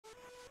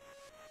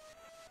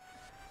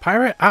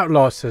Pirate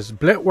Outlaws is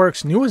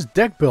Blitworks' newest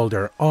deck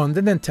builder on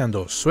the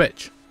Nintendo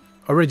Switch.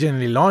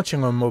 Originally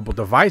launching on mobile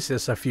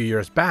devices a few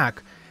years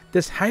back,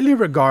 this highly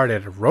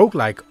regarded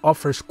roguelike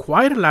offers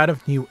quite a lot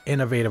of new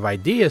innovative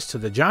ideas to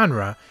the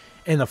genre,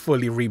 and a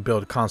fully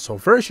rebuilt console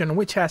version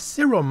which has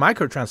 0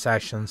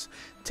 microtransactions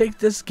take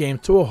this game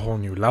to a whole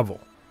new level.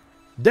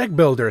 Deck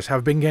builders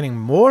have been getting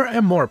more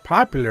and more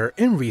popular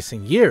in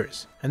recent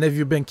years, and if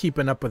you've been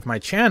keeping up with my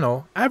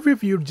channel, I've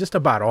reviewed just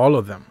about all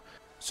of them.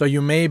 So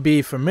you may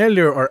be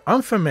familiar or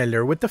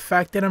unfamiliar with the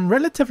fact that I'm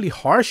relatively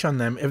harsh on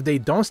them if they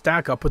don't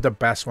stack up with the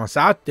best ones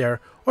out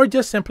there or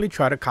just simply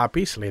try to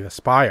copy Slay the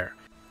Spire.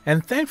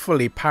 And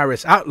thankfully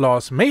Pirates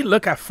Outlaws may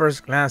look at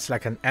first glance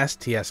like an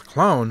STS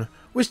clone,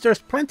 which there's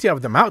plenty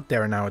of them out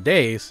there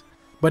nowadays,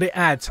 but it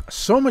adds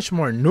so much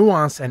more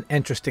nuance and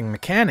interesting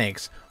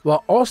mechanics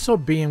while also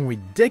being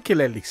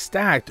ridiculously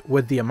stacked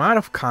with the amount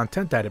of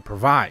content that it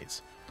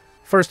provides.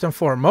 First and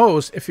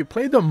foremost, if you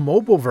play the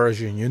mobile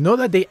version, you know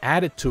that they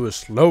added to it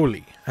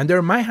slowly, and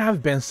there might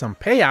have been some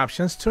pay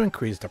options to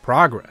increase the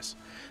progress.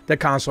 The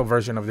console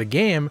version of the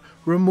game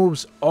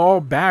removes all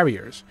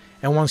barriers,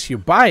 and once you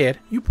buy it,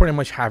 you pretty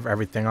much have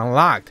everything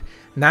unlocked.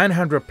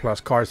 900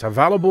 plus cards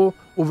available,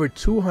 over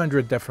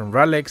 200 different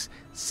relics,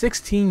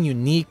 16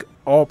 unique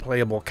all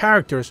playable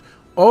characters,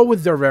 all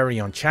with their very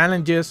own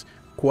challenges,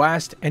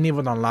 quests, and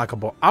even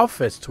unlockable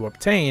outfits to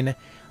obtain,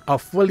 a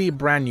fully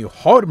brand new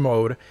hard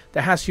mode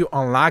that has you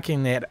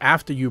unlocking it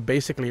after you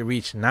basically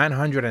reach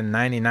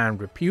 999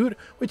 repute,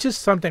 which is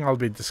something I'll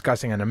be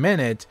discussing in a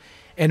minute,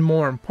 and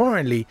more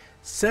importantly,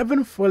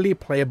 7 fully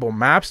playable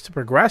maps to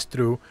progress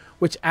through,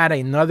 which add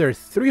another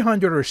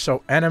 300 or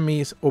so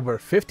enemies, over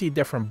 50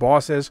 different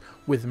bosses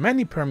with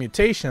many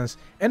permutations,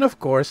 and of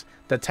course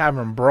the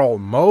Tavern Brawl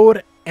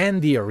mode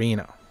and the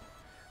arena.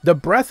 The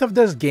breadth of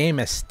this game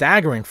is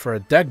staggering for a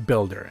deck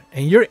builder,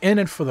 and you're in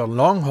it for the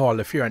long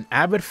haul if you're an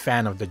avid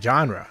fan of the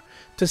genre.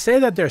 To say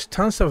that there's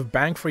tons of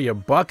bang for your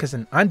buck is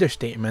an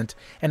understatement,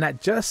 and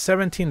at just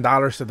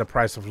 $17 at the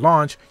price of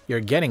launch, you're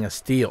getting a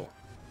steal.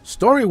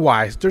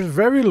 Story-wise, there's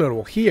very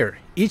little here.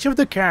 Each of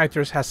the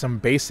characters has some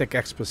basic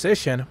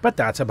exposition, but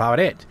that's about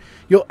it.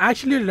 You'll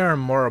actually learn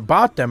more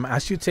about them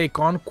as you take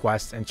on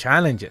quests and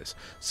challenges,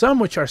 some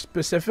which are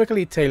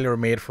specifically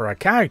tailor-made for a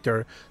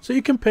character, so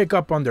you can pick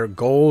up on their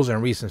goals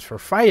and reasons for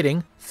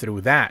fighting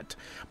through that.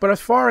 But as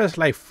far as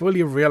like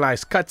fully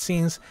realized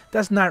cutscenes,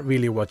 that's not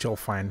really what you'll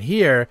find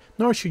here,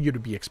 nor should you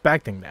be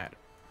expecting that.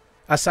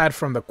 Aside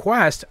from the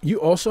quest, you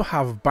also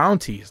have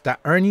bounties that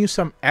earn you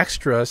some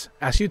extras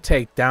as you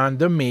take down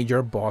the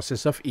major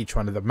bosses of each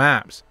one of the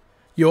maps.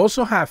 You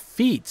also have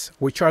feats,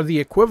 which are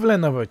the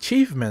equivalent of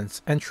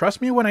achievements, and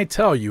trust me when I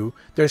tell you,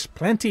 there's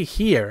plenty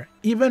here,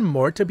 even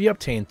more to be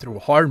obtained through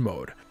hard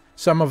mode.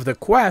 Some of the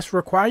quests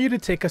require you to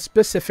take a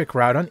specific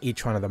route on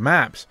each one of the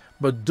maps,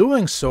 but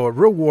doing so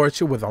rewards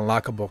you with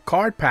unlockable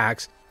card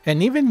packs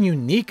and even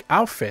unique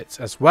outfits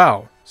as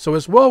well, so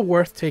it's well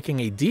worth taking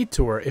a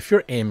detour if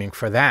you're aiming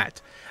for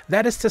that.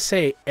 That is to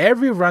say,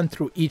 every run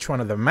through each one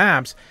of the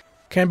maps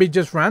can be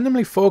just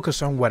randomly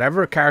focused on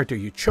whatever character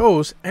you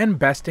chose and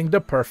besting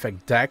the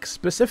perfect deck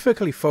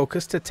specifically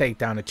focused to take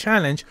down a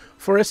challenge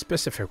for a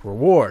specific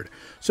reward,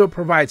 so it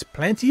provides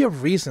plenty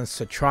of reasons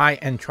to try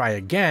and try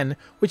again,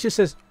 which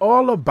is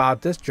all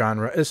about this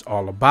genre is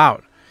all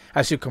about.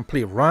 As you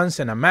complete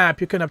runs in a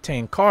map, you can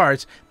obtain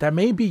cards that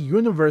may be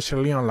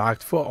universally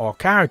unlocked for all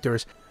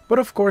characters, but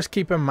of course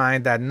keep in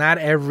mind that not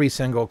every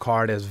single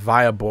card is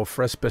viable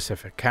for a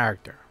specific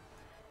character.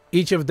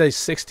 Each of the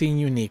 16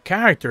 unique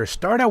characters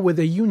start out with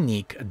a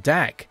unique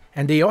deck,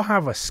 and they all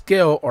have a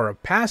skill or a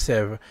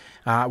passive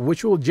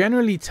which will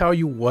generally tell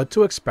you what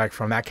to expect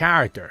from that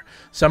character.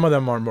 Some of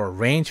them are more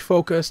range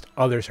focused,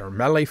 others are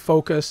melee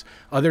focused,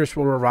 others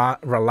will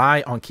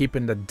rely on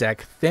keeping the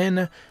deck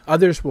thin,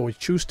 others will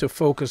choose to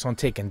focus on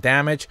taking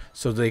damage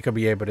so they could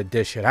be able to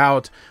dish it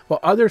out, while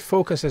others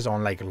focuses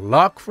on like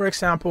luck, for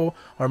example,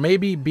 or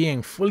maybe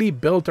being fully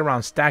built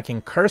around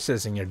stacking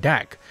curses in your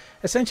deck.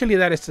 Essentially,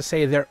 that is to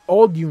say, they're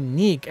all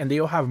unique and they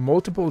all have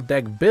multiple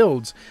deck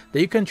builds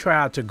that you can try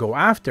out to go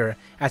after,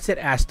 as it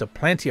adds to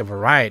plenty of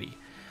variety.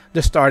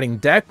 The starting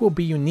deck will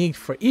be unique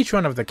for each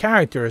one of the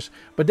characters,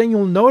 but then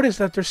you'll notice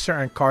that there's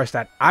certain cards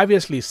that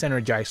obviously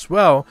synergize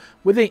well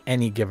with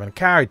any given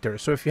character,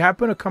 so if you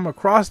happen to come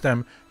across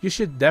them, you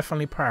should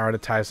definitely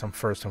prioritize them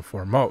first and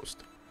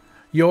foremost.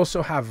 You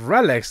also have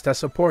relics that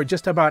support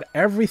just about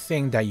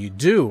everything that you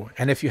do,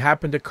 and if you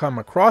happen to come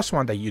across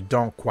one that you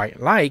don't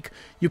quite like,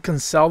 you can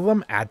sell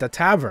them at the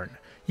tavern.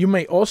 You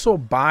may also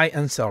buy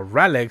and sell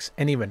relics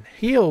and even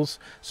heals,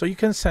 so you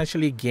can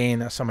essentially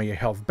gain some of your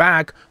health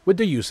back with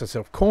the uses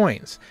of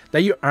coins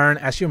that you earn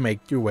as you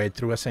make your way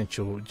through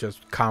essential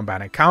just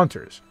combat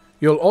encounters.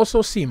 You'll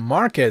also see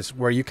markets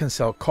where you can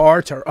sell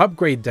cards or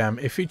upgrade them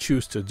if you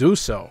choose to do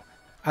so.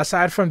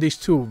 Aside from these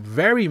two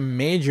very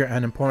major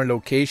and important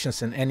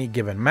locations in any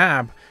given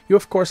map, you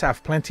of course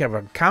have plenty of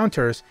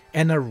encounters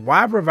and a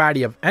wide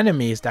variety of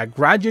enemies that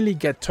gradually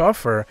get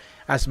tougher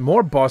as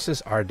more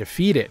bosses are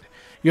defeated.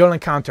 You'll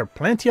encounter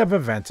plenty of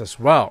events as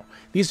well.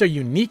 These are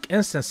unique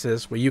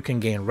instances where you can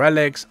gain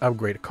relics,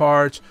 upgrade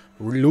cards,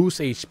 lose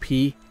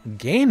HP,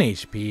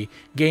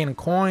 gain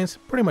coins,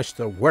 pretty much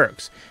the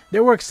works. They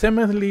work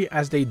similarly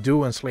as they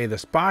do in Slay the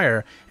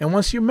Spire, and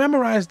once you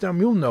memorize them,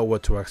 you'll know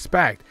what to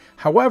expect.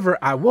 However,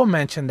 I will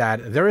mention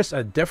that there is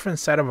a different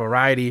set of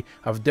variety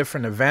of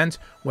different events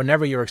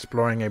whenever you're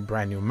exploring a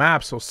brand new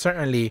map, so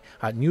certainly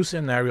new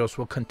scenarios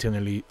will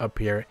continually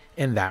appear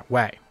in that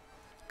way.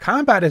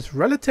 Combat is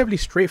relatively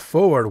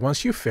straightforward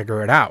once you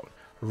figure it out.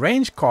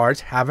 Range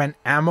cards have an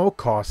ammo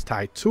cost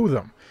tied to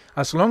them.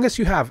 As long as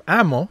you have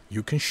ammo,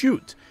 you can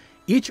shoot.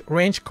 Each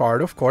range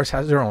card, of course,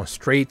 has their own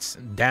traits,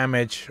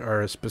 damage,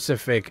 or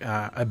specific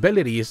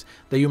abilities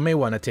that you may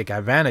want to take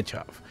advantage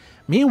of.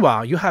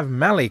 Meanwhile, you have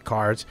melee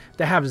cards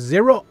that have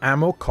zero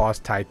ammo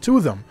cost tied to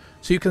them,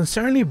 so you can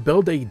certainly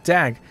build a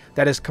deck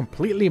that is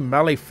completely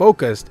melee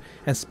focused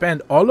and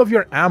spend all of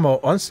your ammo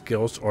on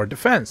skills or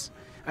defense.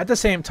 At the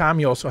same time,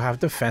 you also have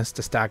defense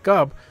to stack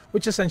up,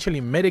 which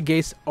essentially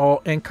mitigates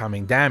all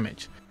incoming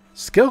damage.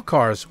 Skill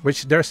cards,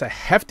 which there's a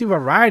hefty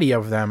variety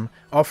of them,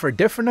 offer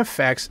different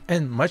effects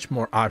and much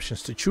more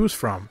options to choose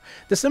from.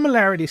 The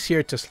similarities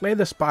here to Slay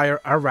the Spire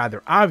are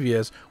rather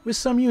obvious, with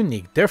some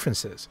unique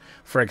differences.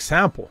 For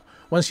example,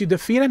 once you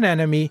defeat an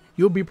enemy,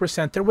 you'll be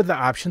presented with the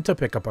option to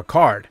pick up a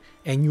card,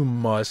 and you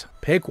must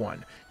pick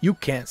one. You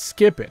can't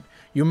skip it.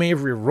 You may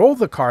re-roll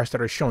the cards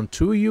that are shown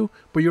to you,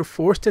 but you're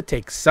forced to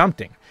take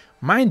something.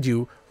 Mind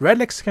you,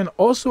 relics can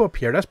also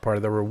appear as part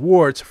of the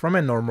rewards from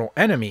a normal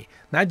enemy,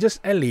 not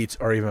just elites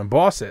or even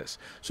bosses.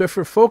 So if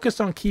you're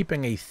focused on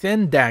keeping a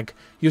thin deck,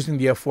 using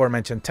the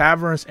aforementioned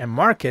taverns and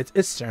markets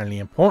is certainly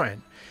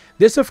important.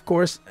 This of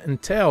course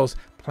entails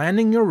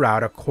planning your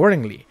route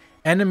accordingly.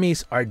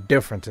 Enemies are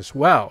different as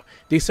well.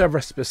 They serve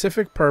a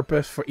specific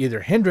purpose for either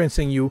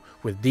hindering you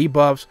with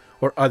debuffs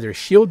or others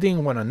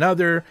shielding one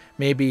another,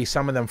 maybe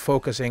some of them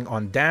focusing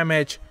on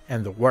damage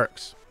and the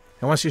works.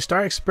 And once you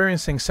start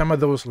experiencing some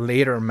of those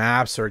later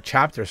maps or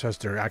chapters as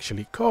they're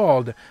actually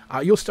called,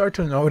 you'll start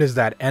to notice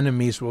that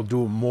enemies will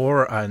do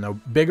more in a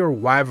bigger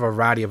wide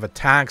variety of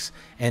attacks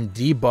and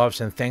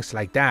debuffs and things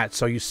like that.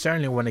 So you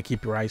certainly want to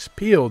keep your eyes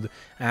peeled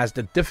as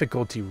the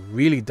difficulty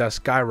really does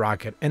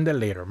skyrocket in the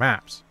later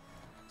maps.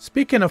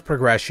 Speaking of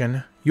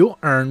progression, you'll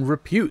earn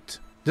repute.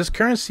 This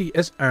currency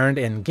is earned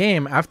in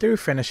game after you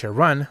finish a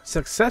run,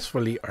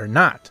 successfully or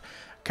not.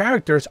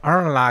 Characters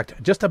are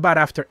unlocked just about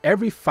after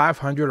every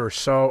 500 or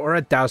so or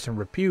 1000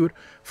 repute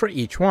for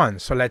each one.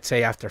 So let's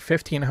say after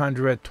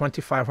 1500,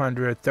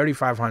 2500,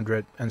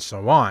 3500 and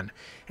so on.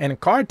 And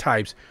card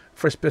types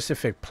for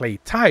specific play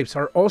types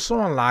are also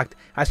unlocked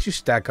as you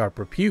stack up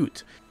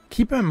repute.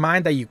 Keep in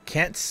mind that you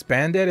can't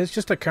spend it. It's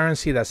just a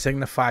currency that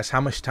signifies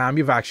how much time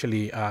you've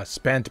actually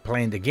spent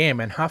playing the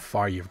game and how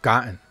far you've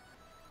gotten.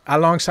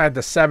 Alongside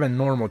the 7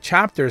 normal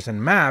chapters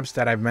and maps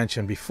that I've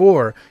mentioned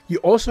before, you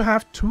also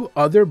have 2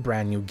 other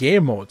brand new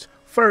game modes.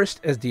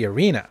 First is the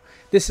Arena.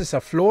 This is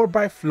a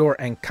floor-by-floor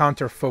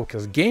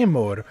encounter-focused game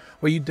mode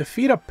where you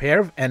defeat a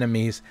pair of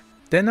enemies,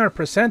 then are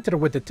presented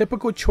with the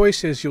typical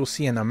choices you'll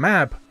see in a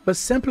map, but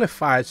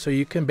simplified so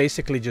you can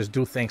basically just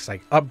do things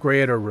like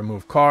upgrade or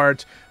remove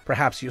cards,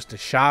 perhaps use the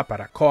shop at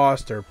a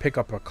cost or pick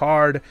up a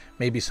card,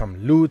 maybe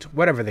some loot,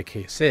 whatever the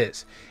case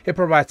is. It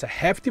provides a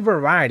hefty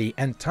variety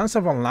and tons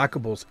of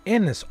unlockables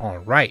in its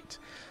own right.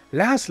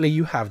 Lastly,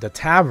 you have the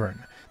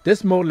Tavern.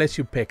 This mode lets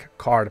you pick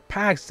card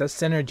packs that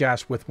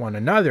synergize with one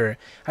another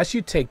as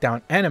you take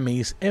down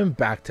enemies in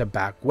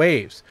back-to-back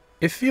waves.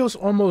 It feels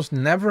almost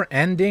never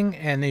ending,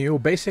 and you'll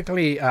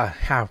basically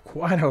have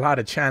quite a lot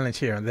of challenge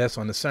here in this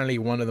one. It's certainly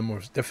one of the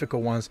most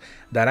difficult ones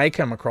that I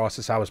came across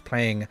as I was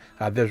playing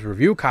this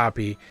review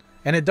copy.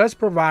 And it does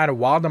provide a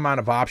wild amount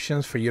of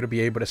options for you to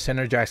be able to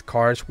synergize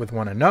cards with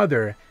one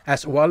another,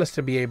 as well as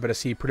to be able to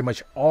see pretty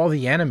much all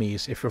the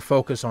enemies if you're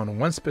focused on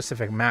one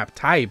specific map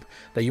type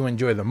that you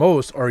enjoy the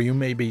most, or you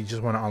maybe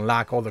just want to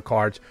unlock all the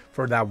cards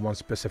for that one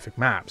specific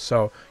map.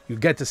 So you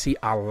get to see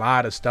a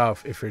lot of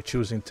stuff if you're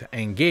choosing to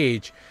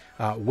engage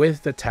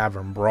with the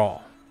Tavern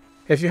Brawl.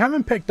 If you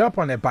haven't picked up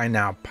on it by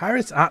now,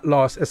 Pirates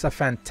Outlaws is a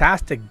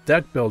fantastic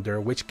deck builder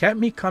which kept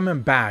me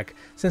coming back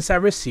since I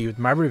received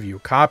my review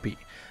copy.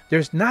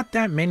 There's not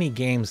that many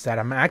games that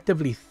I'm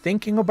actively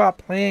thinking about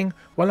playing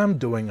while I'm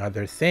doing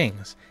other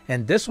things,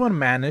 and this one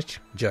managed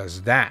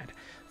just that.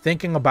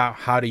 Thinking about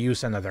how to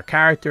use another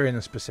character in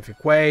a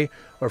specific way,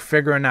 or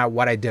figuring out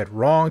what I did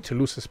wrong to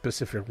lose a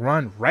specific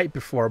run right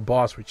before a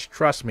boss, which,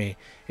 trust me,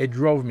 it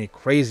drove me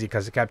crazy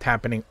because it kept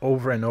happening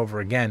over and over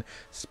again,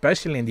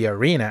 especially in the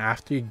arena.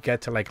 After you get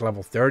to like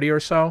level 30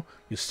 or so,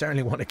 you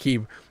certainly want to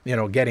keep,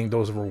 getting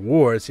those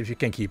rewards if you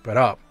can keep it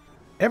up.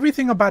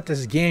 Everything about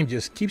this game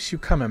just keeps you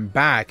coming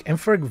back, and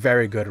for a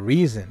very good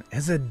reason.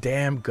 It's a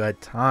damn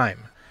good time.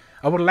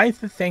 I would like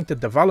to thank the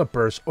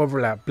developers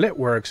over at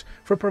Blitworks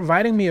for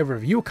providing me a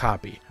review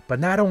copy, but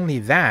not only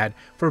that,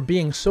 for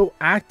being so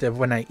active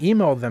when I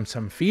emailed them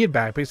some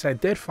feedback, because I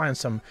did find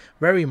some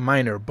very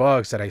minor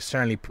bugs that I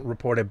certainly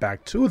reported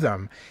back to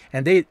them,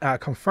 and they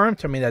confirmed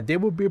to me that they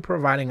will be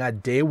providing a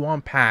day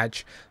one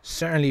patch,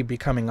 certainly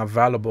becoming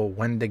available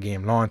when the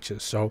game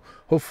launches. So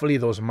hopefully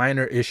those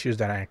minor issues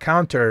that I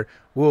encountered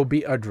will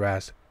be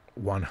addressed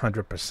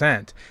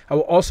 100%. I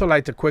would also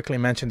like to quickly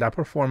mention that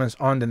performance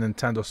on the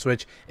Nintendo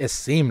Switch is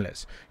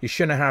seamless. You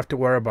shouldn't have to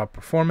worry about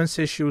performance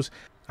issues.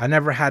 I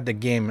never had the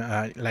game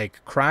like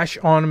crash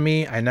on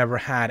me. I never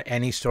had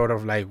any sort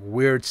of like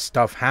weird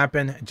stuff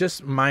happen.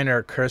 Just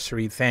minor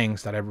cursory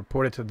things that I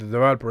reported to the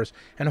developers,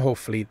 and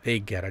hopefully they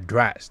get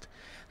addressed.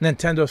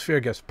 Nintendo Sphere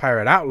gives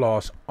Pirate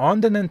Outlaws on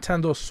the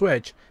Nintendo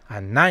Switch a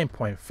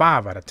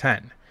 9.5 out of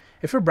 10.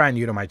 If you're brand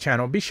new to my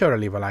channel, be sure to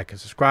leave a like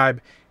and subscribe,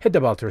 hit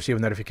the bell to receive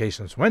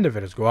notifications when the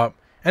videos go up,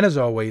 and as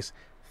always,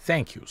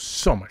 thank you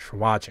so much for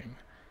watching.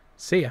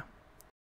 See ya!